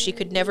bones so she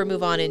could never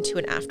move on into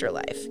an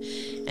afterlife.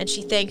 And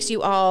she thanks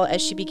you all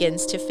as she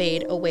begins to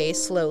fade away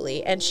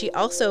slowly. And she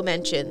also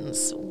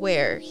mentions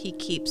where he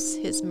keeps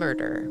his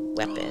murder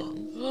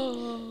weapon.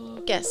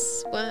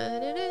 Guess what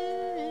it is?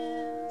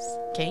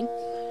 Cane?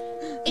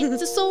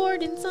 It's a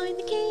sword inside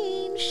the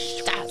cane.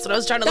 That's what I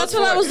was trying to that's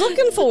look what for. I was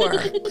looking for.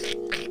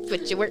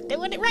 But you weren't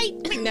doing it right.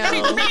 No.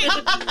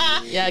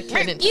 Yeah, I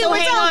couldn't. You were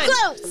hang so on.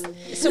 close.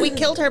 So we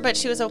killed her, but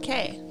she was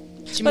okay.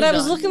 She But moved I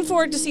was on. looking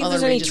forward to see if Oh,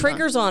 there's the any rage is gone.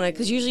 triggers on it,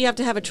 because usually you have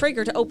to have a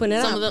trigger to open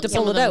it Some up of them, to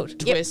some pull of it them out.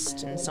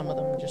 twist, and some of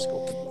them just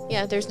go.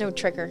 Yeah, there's no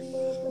trigger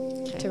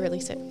to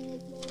release it.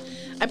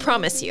 I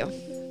promise you.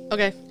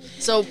 Okay,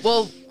 so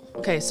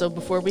so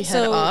before we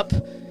head So- up, we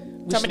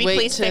Somebody should wait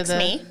please to fix the,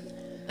 me.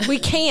 We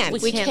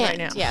can't. We can't right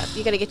now. Yeah,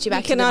 you got to get you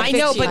back. cannot in the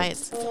fix you. I know,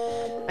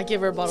 but I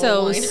give her a bottle So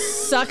of wine.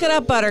 suck it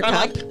up,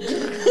 Buttercup.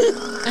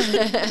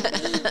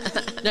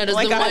 Now, does Oh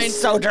my the God, wine? I'm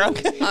so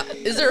drunk.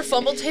 Is there a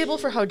fumble table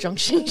for how drunk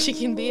she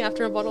can be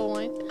after a bottle of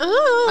wine?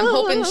 Oh. I'm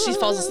hoping she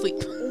falls asleep.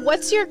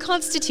 What's your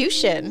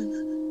constitution?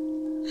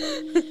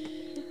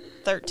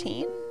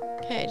 13.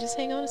 Okay, just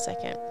hang on a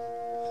second.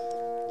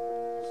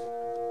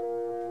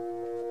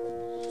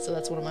 So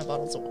that's one of my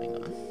bottles of wine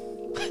gone.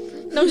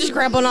 No, just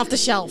grab one off the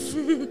shelf.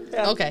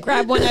 Okay.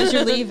 Grab one as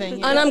you're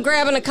leaving. And I'm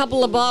grabbing a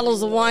couple of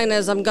bottles of wine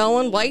as I'm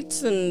going,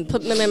 whites, and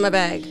putting them in my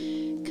bag.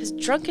 Because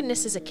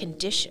drunkenness is a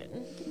condition.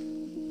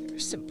 For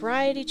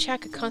sobriety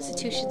check, a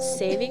constitution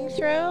saving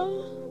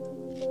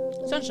throw.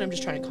 Essentially, I'm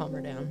just trying to calm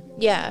her down.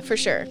 Yeah, for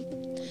sure.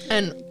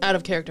 And out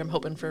of character, I'm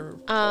hoping for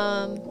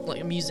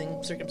like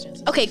amusing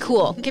circumstances. Okay,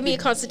 cool. Give me a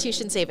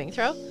constitution saving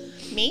throw.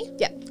 Me?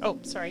 Yeah. Oh,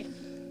 sorry.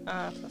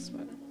 Plus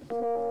one.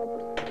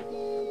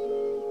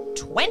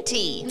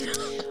 20.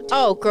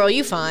 Oh, girl,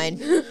 you fine.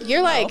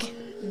 You're like,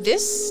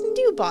 this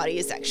new body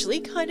is actually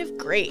kind of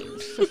great.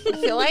 I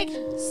feel like,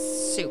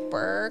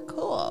 Super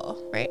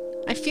cool. right?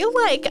 I feel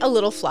like a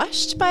little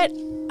flushed, but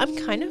I'm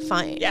kind of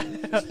fine. Yeah.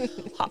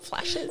 Hot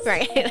flashes.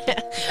 Right.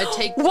 I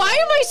take Why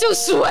am I so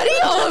sweaty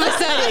all of a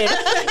sudden?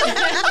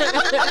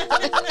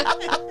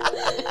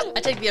 I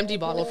take the empty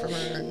bottle from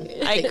her. And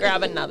I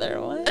grab another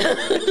one.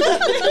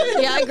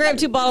 Yeah, I grab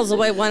 2 bottles of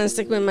white wine and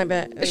stick them in my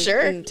bag. and- Sure.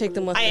 And take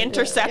them with I me.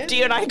 intercept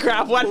you and I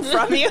grab one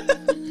from you.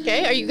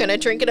 Okay, are you going to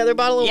drink another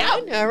bottle of Yeah.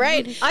 wine? All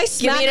right. I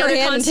smack her another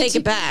hand and take constitu-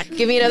 it back.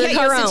 Give me another Get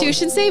your own.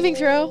 constitution saving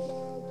throw.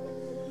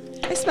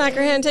 I smack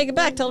her hand and take it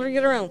back. Tell her to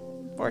get her own.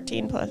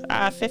 14 plus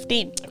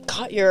 15.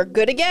 God, you're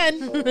good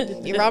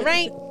again. You're all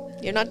right.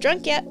 You're not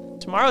drunk yet.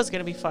 Tomorrow's going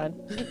to be fun.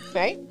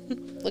 Right?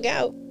 Look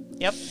out.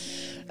 Yep.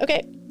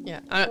 Okay. Yeah,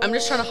 I'm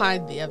just trying to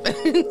hide the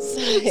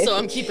evidence, so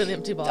I'm keeping the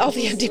empty bottles. All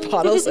the empty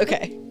bottles.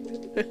 Okay.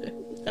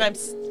 And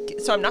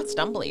I'm not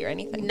stumbly or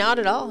anything. Not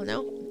at all.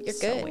 No. You're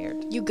So good.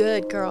 weird. You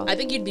good, girl. I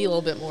think you'd be a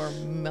little bit more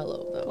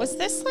mellow, though. Was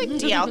this like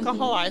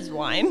de-alcoholized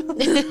wine?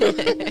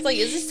 It's like,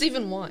 is this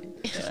even wine?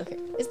 Okay.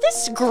 Is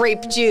this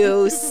grape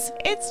juice?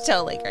 It's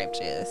totally grape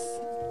juice.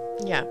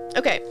 Yeah.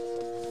 Okay.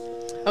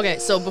 Okay,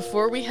 so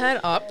before we head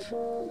up,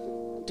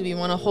 do we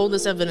want to hold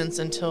this evidence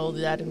until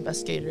that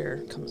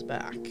investigator comes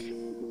back?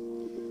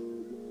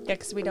 Yeah,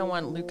 because we don't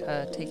want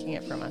Luca taking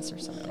it from us or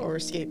something. Or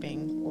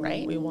escaping.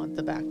 Right. We want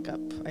the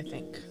backup, I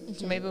think,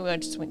 So maybe we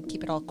just want to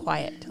keep it all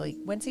quiet till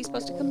when's he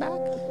supposed to come back?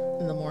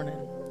 in the morning.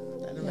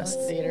 That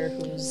investigator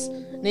whose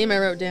name I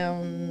wrote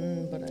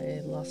down, but I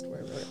lost where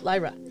I wrote it.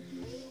 Lyra.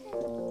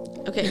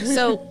 Okay,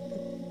 so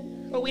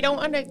But we don't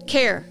want to.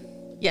 Care,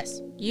 Yes.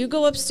 you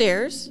go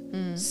upstairs,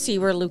 see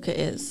where Luca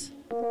is.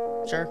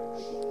 Sure.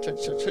 Up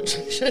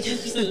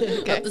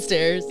the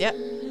stairs. Yep.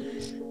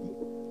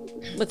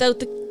 Without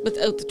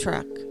the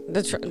truck.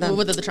 With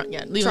the trunk,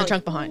 yeah. Leaving Trunk. the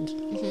trunk behind.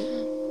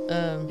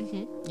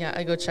 Yeah,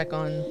 I go check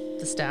on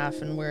the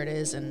staff and where it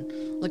is and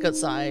look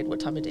outside. What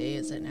time of day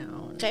is it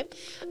now? Okay.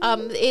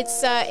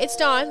 It's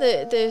dawn.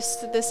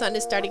 The sun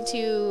is starting to,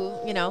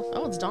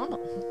 Oh, it's dawn.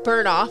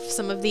 burn off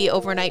some of the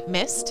overnight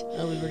mist.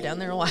 Oh, we were down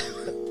there a while.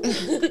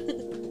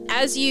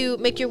 As you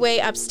make your way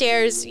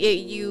upstairs,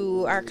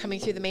 you are coming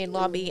through the main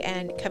lobby,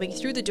 and coming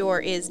through the door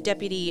is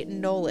Deputy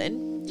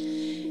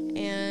Nolan.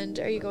 And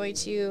are you going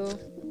to...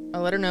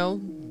 I'll let her know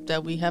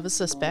that we have a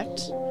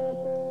suspect.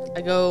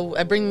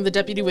 I bring the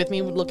deputy with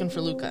me looking for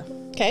Luca.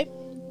 Okay.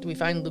 Do we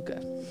find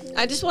Luca?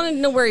 I just wanted to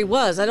know where he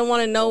was. I don't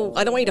want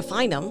you to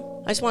find him.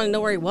 I just want to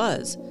know where he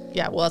was.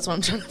 Yeah, well, that's what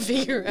I'm trying to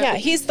figure out. Yeah,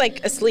 he's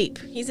like asleep.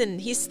 He's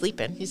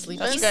sleeping. He's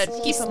sleeping? That's good.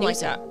 He's Keep him like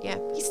snoozing. that. Yeah,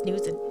 he's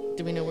snoozing.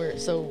 Do we know where?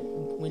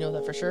 So we know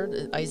that for sure?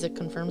 Isaac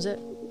confirms it?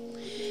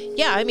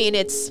 Yeah, I mean,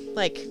 it's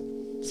like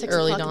 6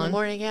 Early o'clock in the dawn.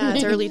 morning. Yeah,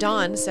 it's early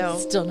dawn, so...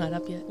 Still not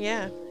up yet.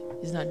 Yeah.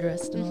 He's not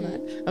dressed and all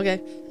that.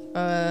 Okay.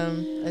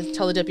 I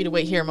tell the deputy to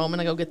wait here a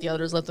moment. I go get the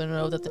others, let them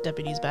know that the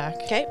deputy's back.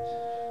 Okay.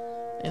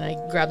 And I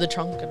grab the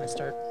trunk and I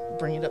start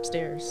bringing it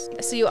upstairs.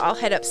 So you all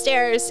head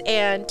upstairs,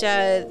 and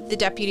the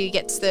deputy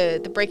gets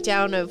the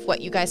breakdown of what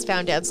you guys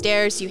found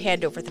downstairs. You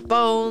hand over the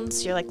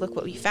bones. You're like, look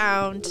what we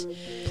found.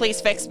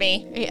 Please fix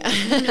me. Yeah.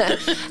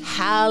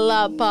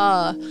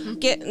 Halaba.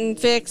 Getting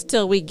fixed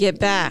till we get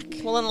back.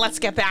 Well, then let's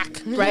get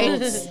back.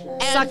 Right?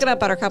 Suck it up,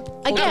 Buttercup.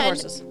 Hold your Again,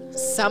 horses.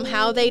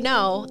 somehow they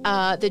know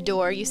the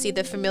door. You see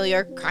the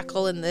familiar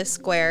crackle in the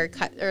square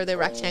cut, or the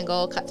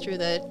rectangle cut through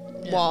the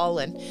wall,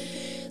 and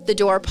the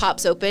door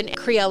pops open.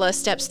 Criella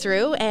steps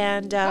through,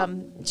 and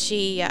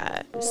she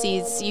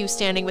sees you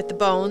standing with the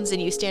bones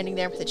and you standing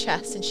there with the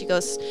chest, and she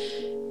goes,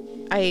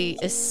 I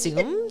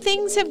assume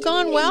things have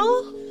gone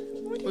well?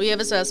 We have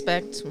a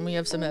suspect and we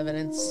have some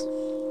evidence.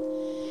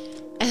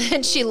 And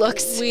then she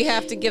looks. We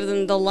have to give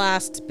them the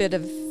last bit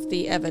of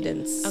the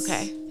evidence.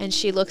 Okay. And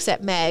she looks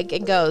at Meg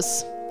and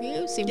goes,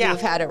 you seem to Yeah.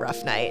 have had a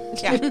rough night.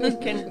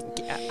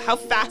 Yeah. How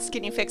fast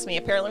can you fix me?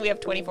 Apparently, we have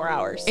 24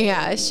 hours.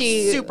 Yeah,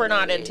 she Super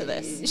not into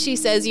this. she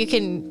says you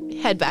can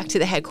head back to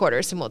the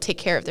headquarters and we'll take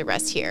care of the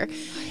rest here.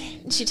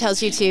 She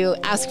tells you to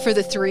ask for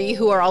the 3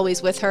 who are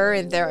always with her,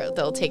 and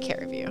they'll take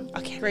care of you.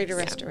 Okay. Greater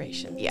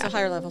restoration. Yeah. It's a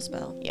higher level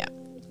spell. Yeah.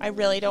 I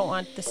really don't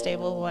want the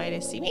stable boy to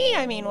see me.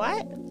 I mean,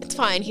 what? It's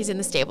fine. He's in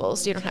the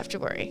stables. You don't have to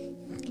worry.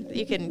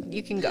 You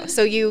can go.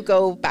 So you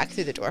go back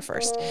through the door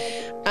first.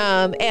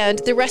 And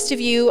the rest of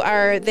you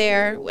are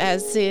there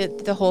as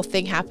the whole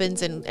thing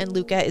happens, and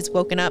Luca is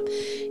woken up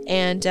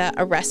and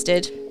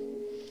arrested.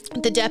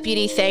 The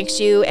deputy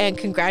thanks you and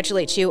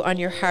congratulates you on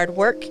your hard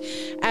work.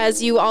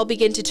 As you all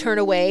begin to turn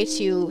away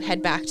to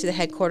head back to the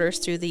headquarters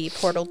through the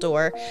portal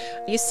door,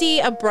 you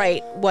see a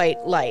bright white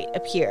light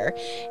appear,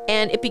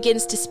 and it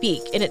begins to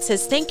speak, and it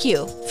says, "Thank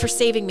you for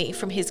saving me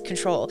from his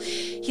control.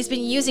 He's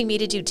been using me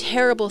to do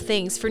terrible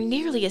things for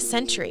nearly a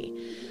century."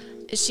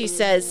 She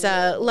says,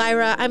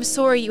 Lyra, I'm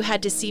sorry you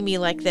had to see me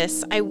like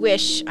this. I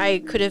wish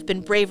I could have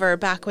been braver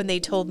back when they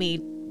told me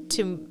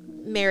to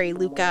marry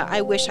Luca.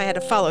 I wish I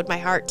had followed my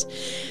heart.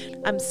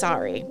 I'm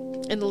sorry.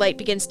 And the light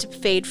begins to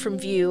fade from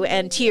view,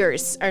 and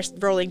tears are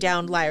rolling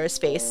down Lyra's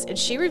face. And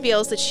she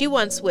reveals that she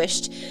once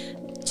wished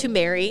to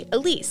marry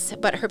Elise,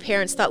 but her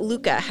parents thought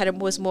Luca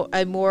was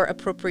a more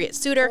appropriate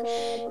suitor.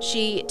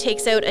 She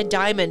takes out a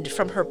diamond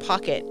from her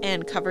pocket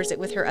and covers it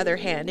with her other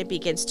hand and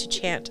begins to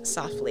chant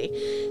softly.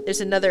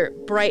 There's another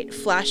bright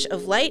flash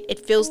of light. It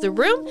fills the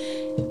room,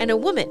 and a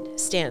woman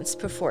stands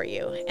before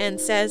you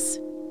and says,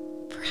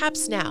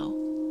 "Perhaps now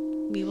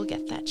we will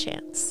get that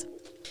chance."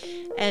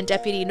 And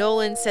Deputy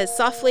Nolan says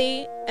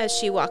softly as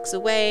she walks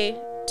away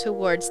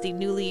towards the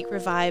newly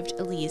revived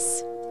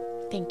Elise,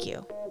 "Thank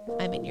you.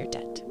 I'm in your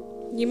debt."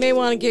 You may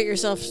want to get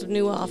yourself some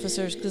new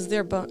officers because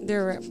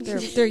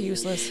they're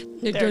useless.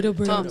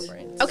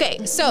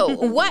 Okay, so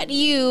what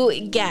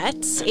you get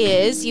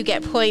is you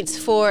get points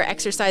for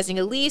exercising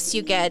Elise,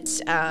 you get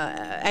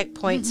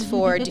points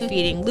for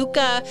defeating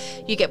Luca,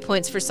 you get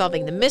points for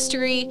solving the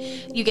mystery,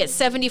 you get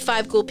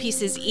 75 gold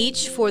pieces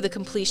each for the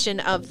completion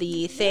of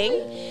the thing,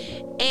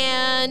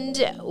 and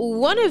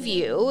one of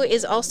you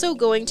is also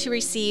going to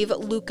receive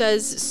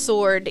Luca's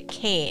sword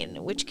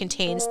cane, which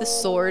contains the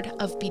Sword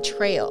of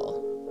Betrayal.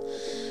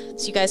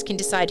 So you guys can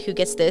decide who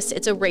gets this.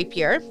 It's a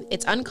rapier.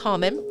 It's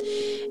uncommon.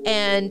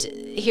 And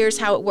here's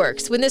how it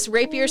works. When this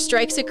rapier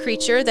strikes a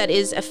creature that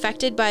is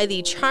affected by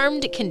the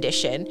charmed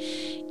condition,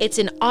 it's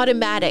an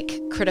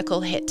automatic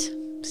critical hit.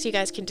 So you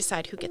guys can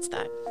decide who gets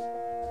that.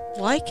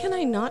 Why can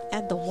I not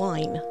add the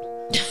wine?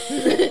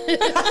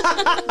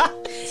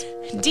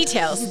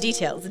 Details.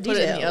 Put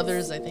it in the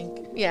others, I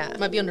think. Yeah. It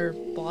might be under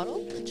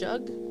bottle,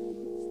 jug,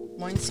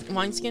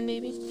 wineskin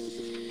maybe.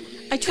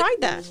 I tried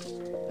that.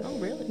 Oh,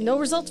 really? No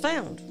results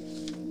found.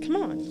 Come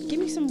on, give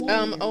me some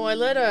wine. I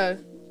let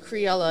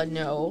Criella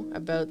know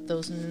about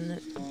those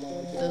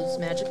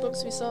magic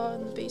books we saw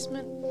in the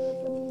basement.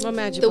 What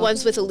magic The books?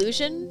 ones with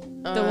illusion?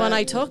 The one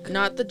I took?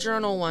 Not the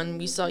journal one.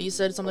 We saw. You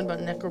said something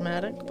about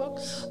necromantic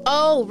books.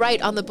 Oh,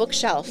 right, on the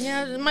bookshelf.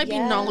 Yeah, it might be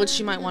knowledge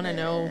she might want to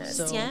know.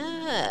 So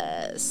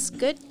Yes.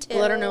 Good. we'll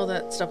let her know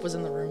that stuff was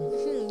in the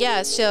room.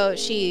 Yeah, so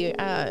she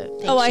I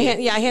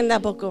hand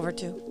that book over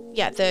too.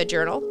 Yeah, the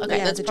journal. Okay,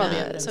 Yeah, that's the probably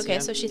journal. evidence. Yeah. Okay,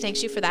 so she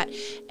thanks you for that.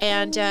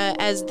 And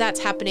as that's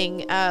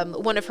happening,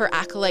 one of her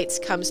acolytes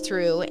comes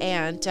through,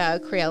 and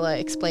Criella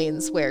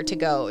explains where to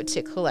go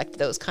to collect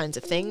those kinds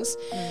of things.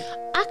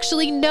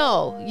 Actually,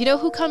 no. You know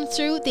who comes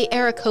through? The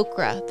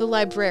Aarakocra, the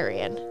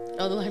librarian.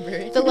 Oh, the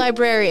librarian. The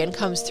librarian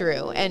comes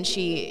through, and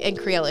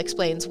Criella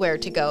explains where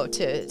to go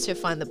to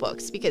find the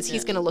books, because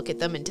he's going to look at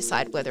them and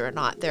decide whether or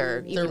not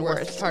they're even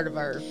worth part of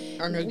our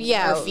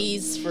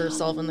fees for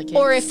solving the case.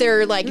 or if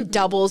they're like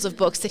doubles of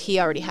books that he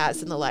already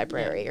has in the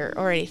library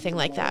or anything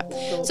like that.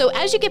 So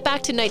as you get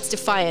back to Knight's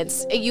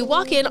Defiance, you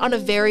walk in on a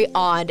very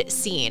odd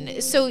scene.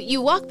 So you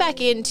walk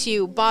back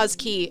into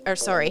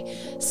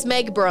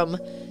Smegbrum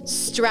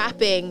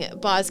strapping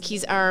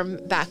Bozkey's arm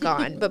back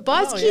on. But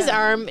Bozkey's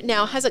arm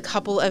now has a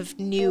couple of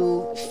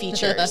new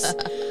features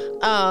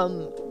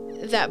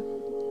that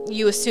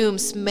you assume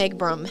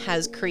Smegbrum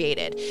has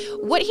created.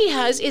 What he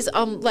has is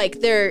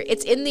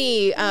it's in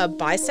the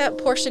bicep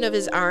portion of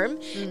his arm,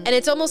 and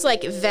it's almost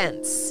like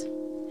vents.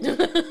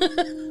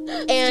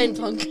 And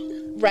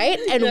right?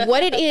 And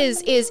what it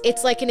is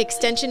it's like an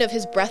extension of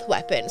his breath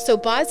weapon. So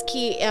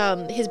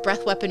Bozkey, his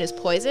breath weapon is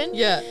poison.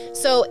 Yeah.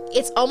 So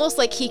it's almost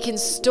like he can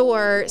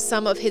store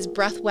some of his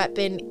breath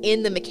weapon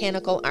in the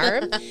mechanical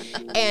arm,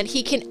 and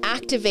he can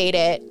activate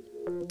it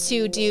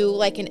to do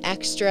like an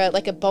extra,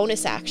 like a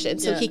bonus action.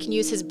 So he can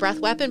use his breath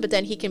weapon, but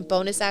then he can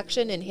bonus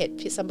action and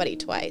hit somebody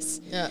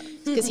twice. Yeah.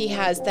 Because he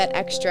has that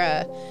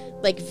extra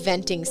like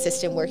venting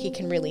system where he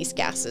can release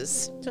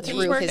gases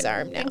through his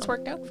arm now. Things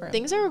worked out for him.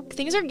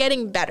 Things are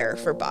getting better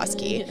for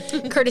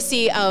Bozkey,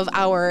 courtesy of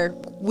our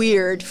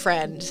weird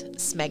friend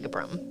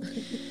Smegbrum.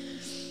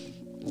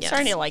 I'm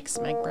starting to like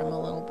Smegbrum a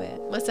little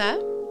bit. What's that?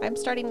 I'm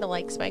starting to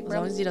like As long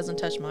Smegbrum. as he doesn't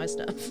touch my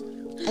stuff.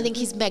 I think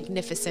he's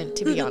magnificent,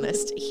 to be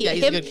honest. He's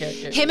a good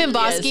character. Him and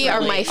Bozkey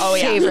are my Oh,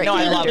 yeah. favorite No,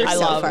 I love- characters I so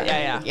love- far.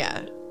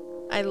 yeah.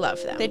 I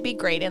love them. They'd be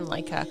great in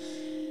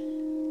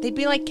they'd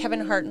be like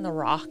Kevin Hart in The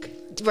Rock.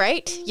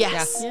 Right?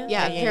 Yes.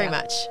 Yeah. Very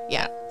much.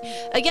 Yeah.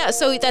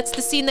 So that's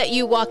the scene that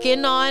you walk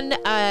in on,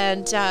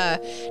 and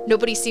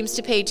nobody seems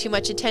to pay too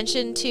much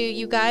attention to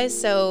you guys.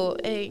 So,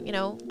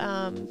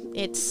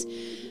 it's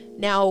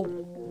now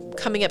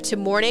coming up to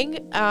morning,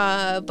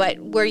 but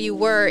where you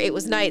were, it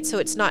was night, so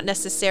it's not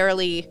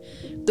necessarily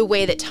the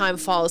way that time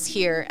falls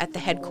here at the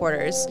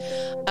headquarters.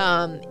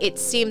 It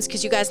seems,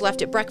 because you guys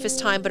left at breakfast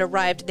time but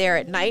arrived there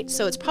at night,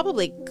 so it's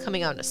probably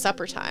coming on to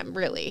supper time,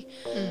 really,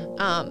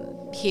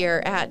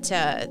 here at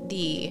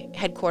the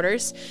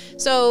headquarters.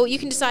 So you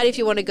can decide if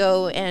you want to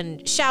go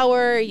and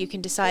shower. You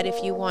can decide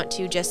if you want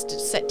to just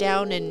sit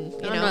down and,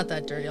 I'm not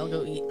that dirty. I'll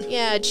go eat.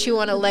 yeah, chew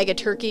on a leg of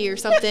turkey or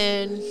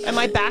something. Am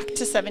I back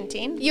to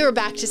 17? You're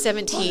back to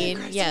 17,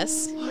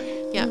 yes.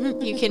 Yeah,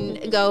 you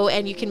can go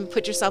and you can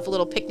put yourself a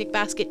little picnic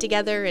basket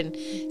together and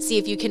see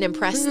if you can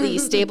impress the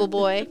stable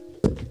boy.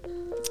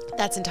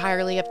 That's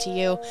entirely up to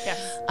you.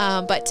 Yes.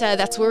 But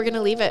that's where we're going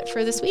to leave it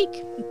for this week.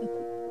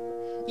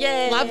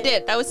 Yay. Loved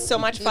it. That was so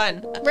much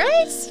fun.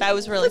 Right? That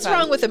was really What's fun.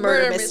 wrong with a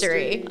murder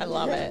mystery? I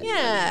love it.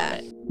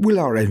 Yeah. Will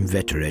our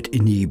inveterate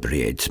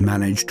inebriates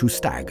manage to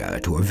stagger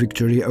to a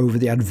victory over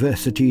the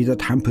adversity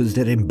that hampers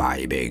their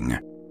imbibing?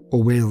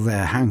 Or will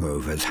their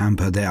hangovers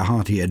hamper their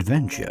hearty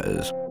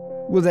adventures?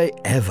 Will they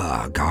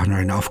ever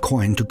garner enough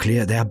coin to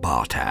clear their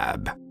bar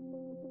tab?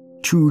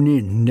 Tune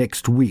in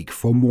next week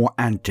for more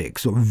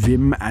antics of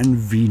Vim and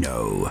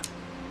Vino.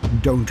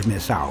 Don't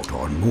miss out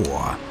on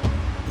more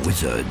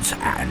Wizards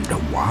and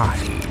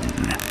Wine.